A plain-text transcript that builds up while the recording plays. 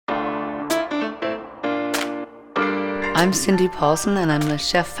I'm Cindy Paulson, and I'm the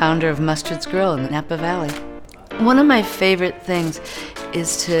chef-founder of Mustard's Grill in the Napa Valley. One of my favorite things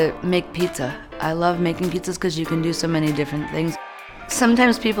is to make pizza. I love making pizzas because you can do so many different things.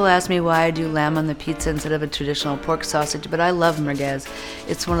 Sometimes people ask me why I do lamb on the pizza instead of a traditional pork sausage, but I love Merguez.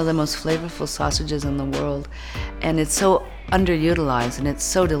 It's one of the most flavorful sausages in the world, and it's so underutilized, and it's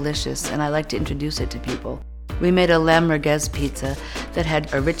so delicious, and I like to introduce it to people. We made a lamb Merguez pizza that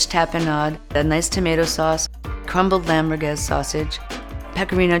had a rich tapenade, a nice tomato sauce, crumbled lamb Merguez sausage,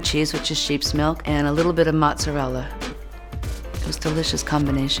 pecorino cheese, which is sheep's milk, and a little bit of mozzarella. It was a delicious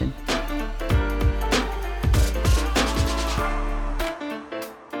combination.